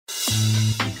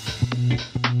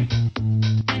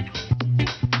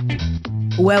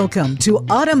Welcome to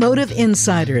Automotive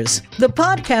Insiders, the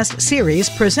podcast series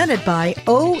presented by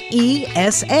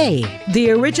OESA, the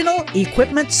Original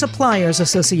Equipment Suppliers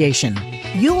Association.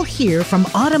 You'll hear from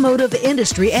automotive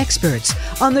industry experts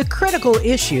on the critical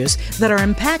issues that are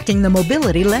impacting the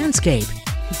mobility landscape.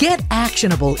 Get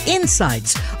actionable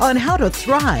insights on how to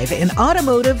thrive in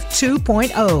Automotive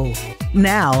 2.0.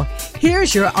 Now,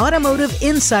 here's your Automotive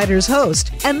Insiders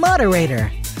host and moderator,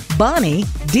 Bonnie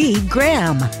D.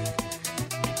 Graham.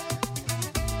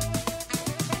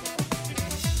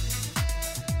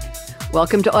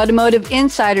 Welcome to Automotive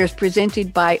Insiders,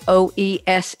 presented by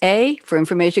OESA. For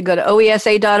information, go to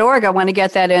oesa.org. I want to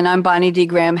get that in. I'm Bonnie D.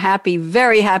 Graham.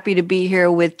 Very happy to be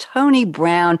here with Tony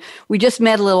Brown. We just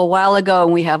met a little while ago,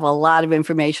 and we have a lot of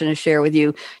information to share with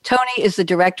you. Tony is the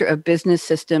Director of Business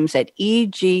Systems at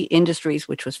EG Industries,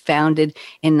 which was founded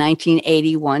in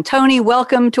 1981. Tony,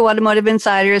 welcome to Automotive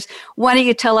Insiders. Why don't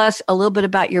you tell us a little bit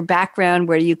about your background,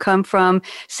 where you come from?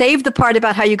 Save the part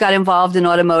about how you got involved in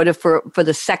automotive for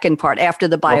the second part, after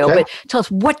the bio, okay. But tell us,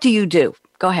 what do you do?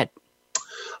 Go ahead.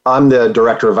 I'm the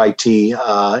Director of IT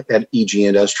at EG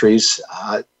Industries.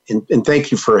 And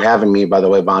thank you for having me, by the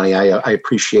way, Bonnie. I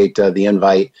appreciate the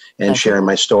invite and sharing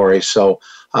my story. So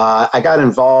I got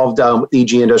involved with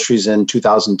EG Industries in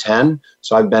 2010.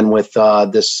 So I've been with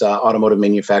this automotive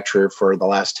manufacturer for the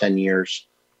last 10 years,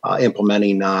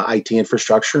 implementing IT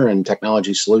infrastructure and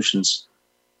technology solutions.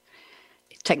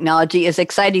 Technology is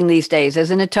exciting these days,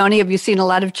 isn't it, Tony? Have you seen a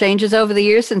lot of changes over the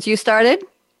years since you started?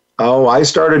 Oh, I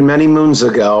started many moons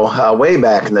ago, way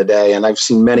back in the day, and I've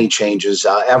seen many changes,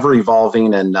 ever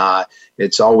evolving, and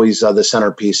it's always the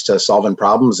centerpiece to solving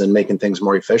problems and making things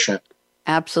more efficient.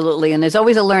 Absolutely, and there's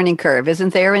always a learning curve,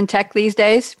 isn't there, in tech these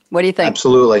days? What do you think?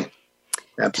 Absolutely.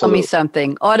 Tell me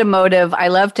something. Automotive, I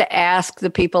love to ask the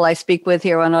people I speak with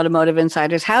here on Automotive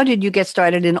Insiders, how did you get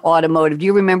started in automotive? Do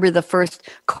you remember the first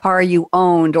car you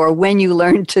owned, or when you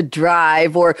learned to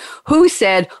drive, or who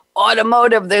said,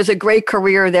 automotive, there's a great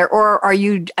career there, or are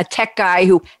you a tech guy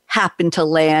who happened to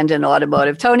land in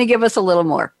automotive? Tony, give us a little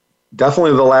more.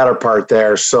 Definitely the latter part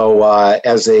there. So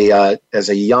as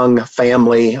a young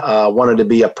family, wanted to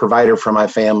be a provider for my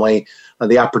family.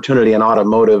 The opportunity in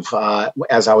automotive,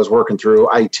 as I was working through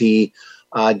IT,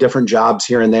 different jobs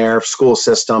here and there, school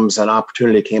systems, an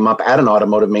opportunity came up at an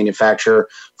automotive manufacturer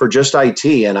for just IT,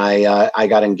 and I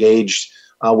got engaged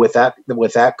with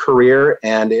that career,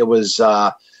 and it was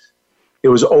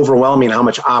overwhelming how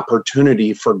much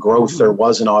opportunity for growth there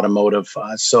was in automotive.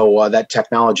 So that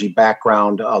technology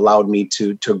background allowed me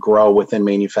to grow within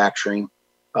manufacturing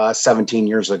 17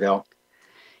 years ago.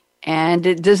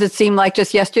 And does it seem like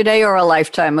just yesterday or a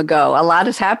lifetime ago? A lot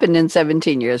has happened in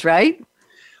 17 years, right?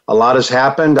 A lot has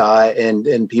happened,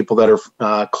 and people that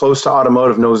are close to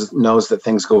automotive knows that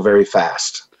things go very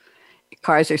fast.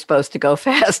 Cars are supposed to go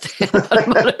fast.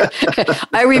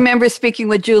 I remember speaking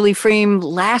with Julie Freem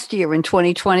last year in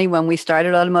 2020 when we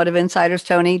started Automotive Insiders,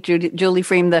 Tony. Julie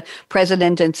Freem, the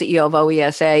president and CEO of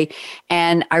OESA.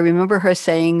 And I remember her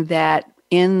saying that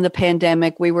in the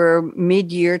pandemic, we were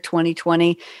mid-year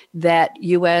 2020, that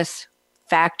U.S.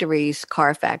 factories,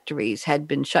 car factories, had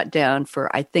been shut down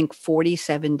for, I think,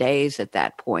 47 days at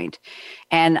that point.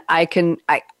 And I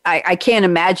can't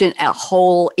imagine a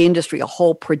whole industry, a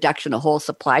whole production, a whole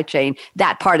supply chain,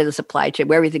 that part of the supply chain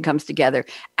where everything comes together,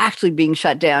 actually being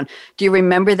shut down. Do you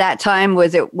remember that time?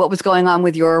 What was going on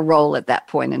with your role at that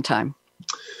point in time?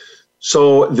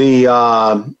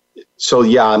 So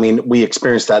yeah, I mean, we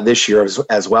experienced that this year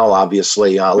as well,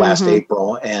 obviously, last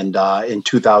April. And in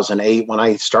 2008, when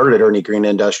I started at Ernie Green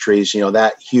Industries,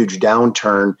 that huge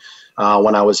downturn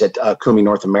when I was at Kumi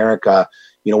North America,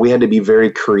 we had to be very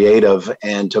creative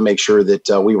and to make sure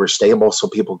that we were stable so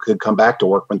people could come back to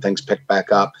work when things picked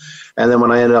back up. And then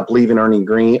when I ended up leaving Ernie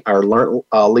Green, or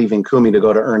leaving Kumi to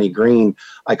go to Ernie Green,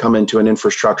 I come into an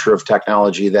infrastructure of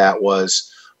technology that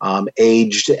was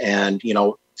aged, and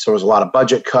so there was a lot of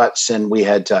budget cuts, and we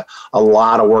had a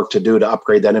lot of work to do to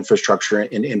upgrade that infrastructure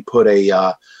and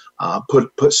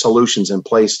put solutions in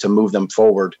place to move them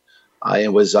forward.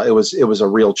 It was a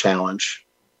real challenge.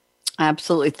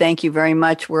 Absolutely. Thank you very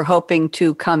much. We're hoping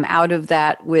to come out of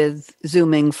that with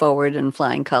zooming forward and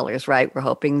flying colors, right? We're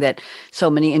hoping that so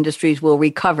many industries will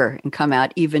recover and come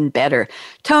out even better.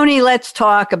 Tony, let's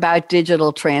talk about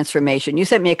digital transformation. You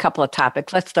sent me a couple of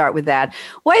topics. Let's start with that.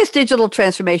 Why is digital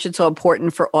transformation so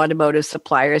important for automotive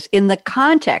suppliers in the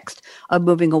context of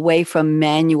moving away from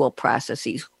manual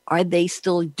processes? Are they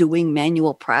still doing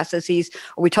manual processes?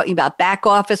 Are we talking about back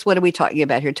office? What are we talking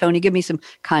about here? Tony, give me some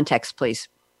context, please.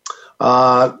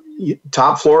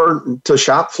 Top floor to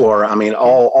shop floor. I mean,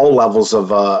 all levels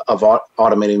of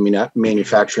automated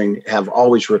manufacturing have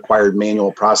always required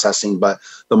manual processing, but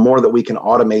the more that we can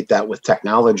automate that with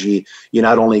technology, you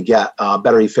not only get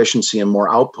better efficiency and more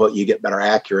output, you get better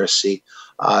accuracy.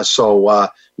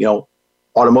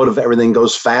 Automotive, everything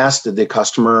goes fast. The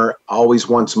customer always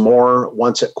wants more,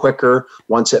 wants it quicker,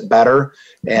 wants it better.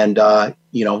 And,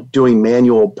 doing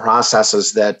manual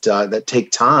processes that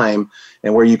take time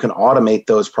and where you can automate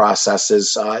those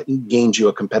processes gains you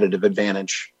a competitive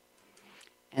advantage.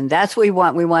 And that's what we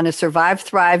want. We want to survive,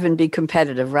 thrive, and be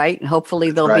competitive, right? And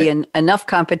hopefully there'll be enough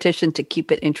competition to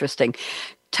keep it interesting.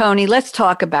 Tony, let's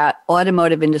talk about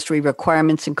automotive industry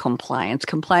requirements and compliance.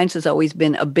 Compliance has always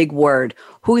been a big word.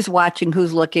 Who's watching?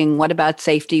 Who's looking? What about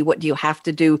safety? What do you have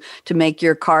to do to make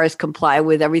your cars comply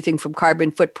with everything from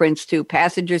carbon footprints to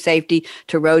passenger safety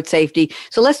to road safety?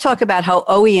 So let's talk about how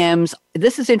OEMs,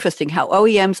 this is interesting, how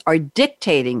OEMs are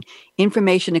dictating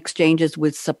information exchanges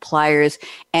with suppliers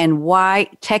and why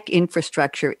tech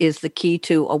infrastructure is the key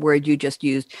to a word you just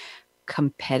used,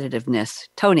 competitiveness.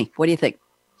 Tony, what do you think?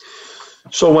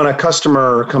 So when a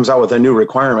customer comes out with a new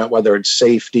requirement, whether it's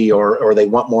safety or they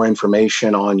want more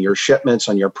information on your shipments,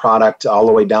 on your product, all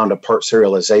the way down to part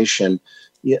serialization,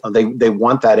 they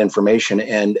want that information.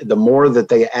 And the more that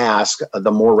they ask,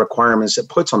 the more requirements it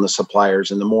puts on the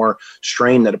suppliers and the more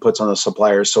strain that it puts on the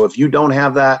suppliers. So if you don't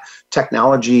have that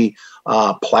technology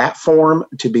platform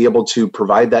to be able to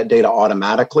provide that data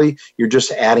automatically, you're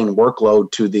just adding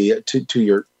workload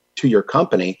to your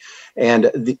company.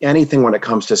 And anything when it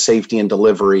comes to safety and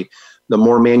delivery, the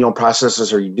more manual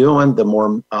processes are you doing, the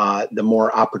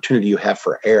more opportunity you have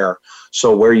for error.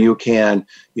 So where you can,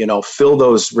 fill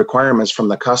those requirements from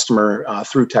the customer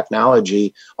through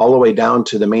technology all the way down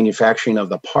to the manufacturing of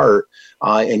the part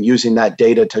and using that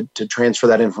data to transfer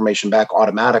that information back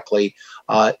automatically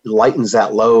lightens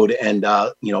that load and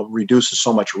reduces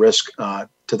so much risk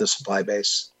to the supply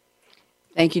base.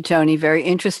 Thank you, Tony. Very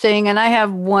interesting. And I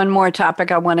have one more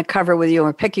topic I want to cover with you.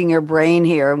 We're picking your brain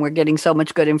here, and we're getting so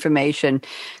much good information.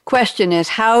 Question is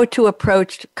how to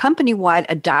approach company-wide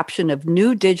adoption of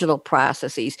new digital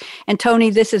processes. And Tony,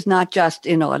 this is not just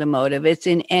in automotive. It's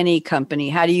in any company.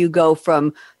 How do you go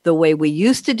from the way we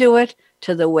used to do it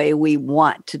to the way we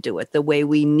want to do it, the way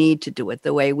we need to do it,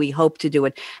 the way we hope to do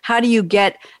it? How do you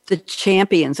get the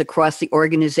champions across the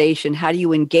organization? How do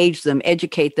you engage them,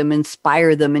 educate them,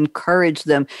 inspire them, encourage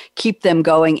them, keep them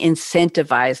going,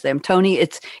 incentivize them? Tony,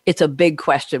 it's a big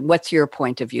question. What's your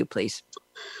point of view, please?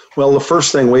 Well, the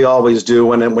first thing we always do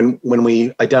when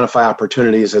we identify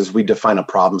opportunities is we define a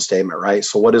problem statement, right?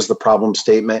 So what is the problem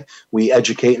statement? We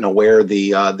educate and aware the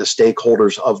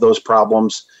stakeholders of those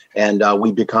problems. And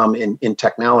we become in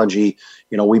technology,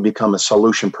 we become a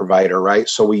solution provider, right?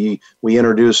 So we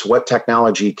introduce what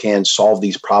technology can solve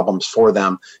these problems for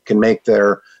them, can make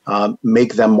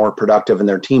them more productive and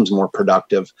their teams more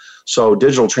productive. So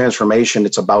digital transformation,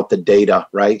 it's about the data,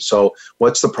 right? So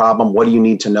what's the problem? What do you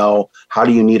need to know? How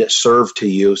do you need it served to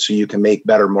you so you can make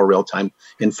better, more real-time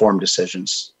informed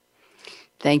decisions?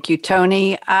 Thank you,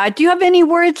 Tony. Do you have any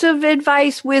words of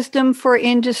advice, wisdom for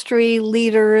industry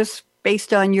leaders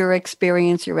based on your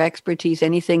experience, your expertise,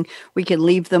 anything we can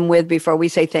leave them with before we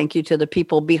say thank you to the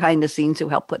people behind the scenes who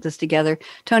helped put this together?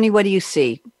 Tony, what do you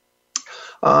see?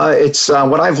 It's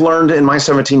what I've learned in my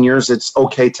 17 years. It's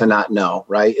okay to not know,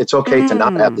 right? It's okay to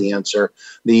not have the answer.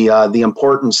 The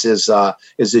importance is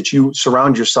that you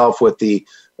surround yourself with the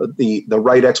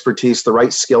right expertise, the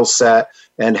right skill set,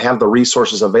 and have the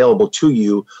resources available to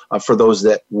you for those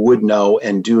that would know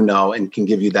and do know and can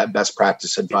give you that best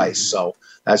practice advice. So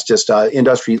that's just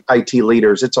industry IT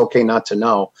leaders. It's okay not to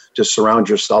know. Just surround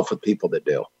yourself with people that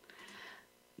do.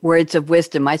 Words of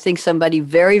wisdom. I think somebody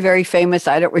very, very famous,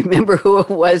 I don't remember who it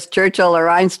was, Churchill or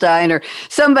Einstein or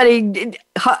somebody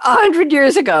 100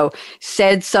 years ago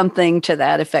said something to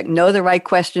that effect. Know the right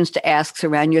questions to ask.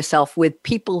 Surround yourself with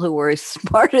people who are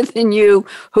smarter than you,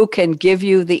 who can give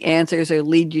you the answers or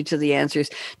lead you to the answers.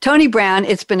 Tony Brown,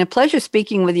 it's been a pleasure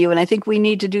speaking with you. And I think we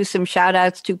need to do some shout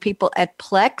outs to people at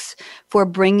Plex for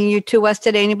bringing you to us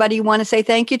today. Anybody you want to say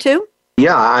thank you to?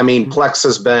 Yeah, I mean, Plex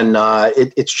has been,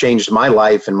 it's changed my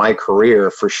life and my career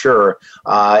for sure.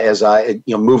 As I,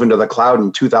 moving to the cloud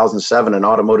in 2007 in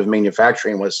automotive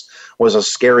manufacturing was a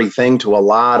scary thing to a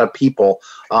lot of people.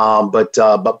 But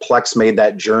Plex made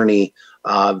that journey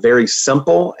very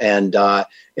simple, and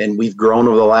we've grown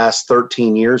over the last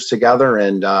 13 years together.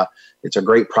 And it's a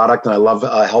great product, and I love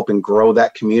helping grow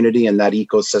that community and that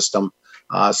ecosystem.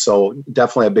 So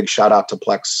definitely a big shout out to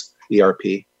Plex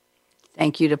ERP.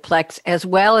 Thank you to Plex as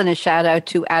well. And a shout out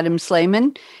to Adam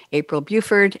Slayman, April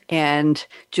Buford, and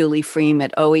Julie Freem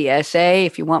at OESA.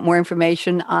 If you want more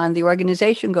information on the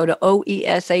organization, go to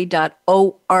oesa.org.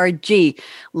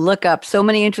 Look up so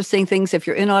many interesting things. If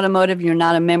you're in automotive and you're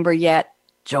not a member yet,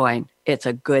 join. It's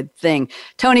a good thing.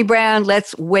 Tony Brown,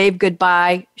 let's wave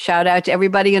goodbye. Shout out to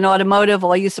everybody in automotive,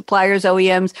 all you suppliers,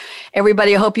 OEMs,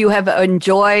 everybody. I hope you have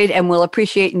enjoyed and will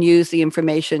appreciate and use the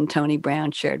information Tony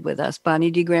Brown shared with us.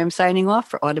 Bonnie D. Graham signing off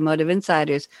for Automotive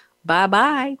Insiders.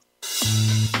 Bye-bye.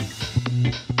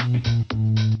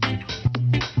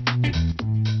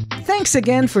 Thanks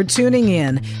again for tuning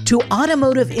in to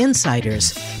Automotive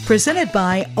Insiders, presented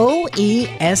by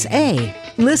OESA.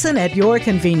 Listen at your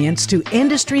convenience to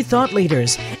industry thought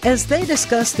leaders as they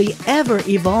discuss the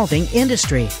ever-evolving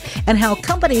industry and how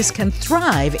companies can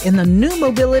thrive in the new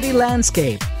mobility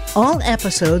landscape. All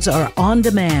episodes are on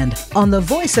demand on the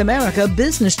Voice America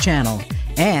Business Channel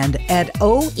and at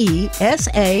oesa.org.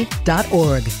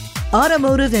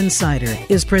 Automotive Insider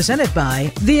is presented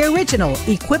by the Original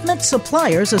Equipment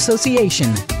Suppliers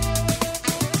Association.